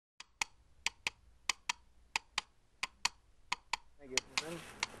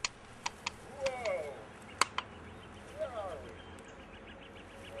Whoa! Where are we?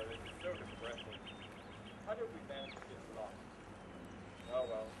 Oh, this is so depressing. How did we manage to get lost? Oh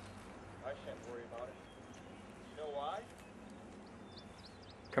well, I shan't worry about it. You know why?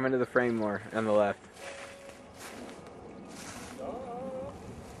 Come into the frame more on the left.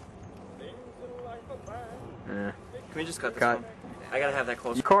 Can we just cut this one? I gotta have that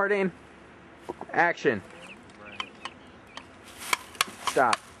close. Recording. Action.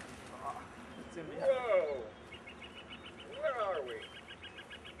 Stop. Whoa! Where are we?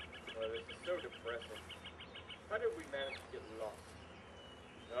 Oh, this is so depressing. How did we manage to get lost?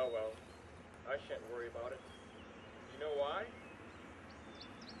 Oh well, I shan't worry about it. You know why?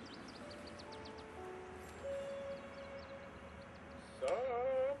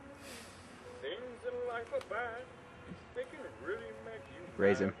 Some things in life are bad. They can really make you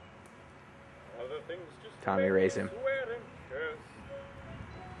Raise mad. him. Other things just Tommy, make raise you him. sweat and curse.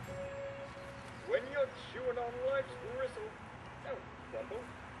 When you're chewing on life's gristle, don't grumble.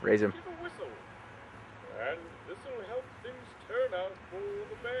 Raise him. Give a whistle. And this'll help things turn out for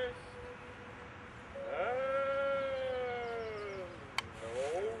the best. And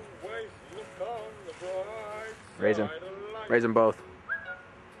always look on the bright Raise him. side of life. Raise them both.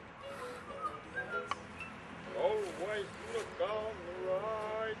 Always look on the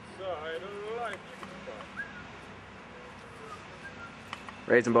right side of life.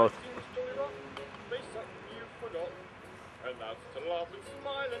 Raise them both. Seems to be rotten, there's something you've forgotten, and that's to laugh and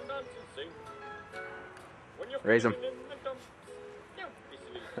smile and dance and sing. When you're Raise 'em. feeling in the dumps, don't be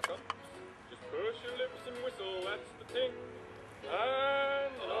silly chumps. Just purse your lips and whistle, that's the thing.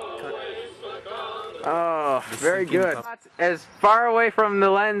 And always look on the Oh, very good. As far away from the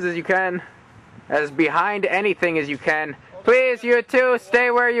lens as you can. As behind anything as you can. Please, you two, stay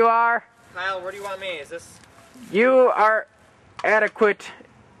where you are. Kyle, where do you want me? Is this? You are adequate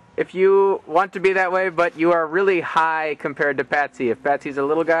if you want to be that way, but you are really high compared to Patsy. If Patsy's a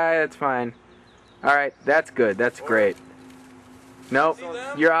little guy, that's fine. Alright, that's good. That's great. Nope,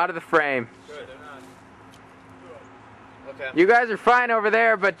 you're out of the frame. Good, they're not. Okay. You guys are fine over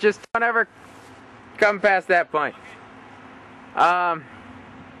there, but just don't ever come past that point. Good.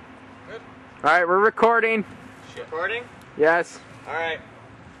 Alright, we're recording. Recording? Yes. Alright.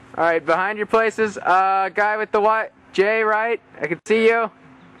 Alright, behind your places, guy with the what? Jay, right? I can see you.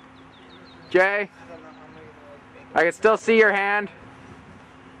 Jay? I can still see your hand.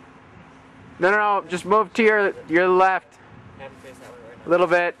 No, just move to your left. Have him face that way right now. A little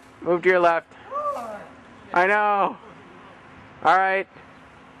bit. Move to your left. I know. Alright.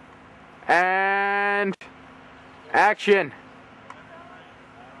 And action.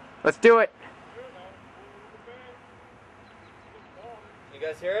 Let's do it. You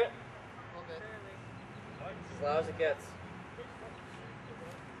guys hear it? Okay. As loud as it gets.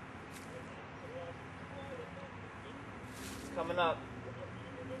 It's coming up.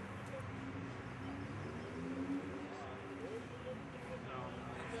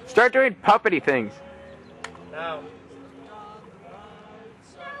 Start doing puppety things. Now.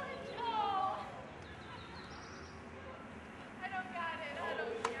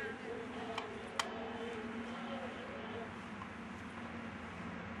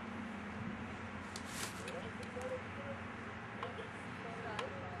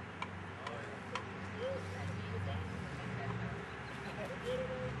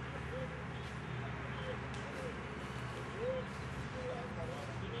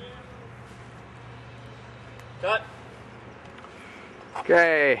 Cut.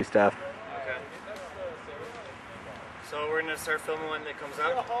 Okay. Stuff. Okay. So we're gonna start filming when it comes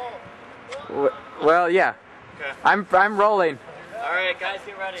up. Well, yeah. Okay. I'm rolling. All right, guys,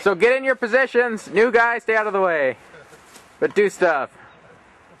 get ready. So get in your positions. New guy, stay out of the way. But do stuff.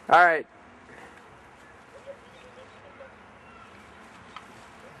 All right.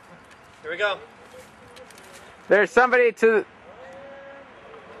 Here we go. There's somebody to.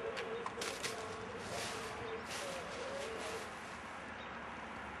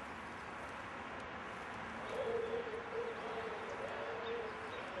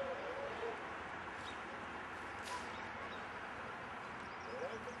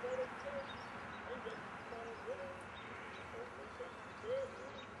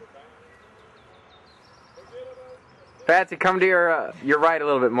 Patsy, come to your right a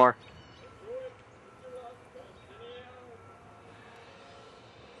little bit more.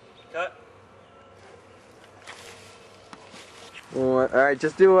 Cut. All right,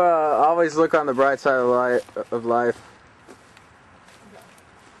 just do always look on the bright side of life.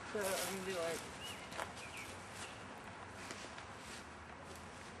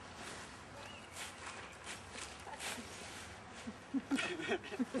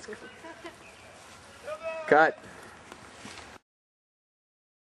 Cut.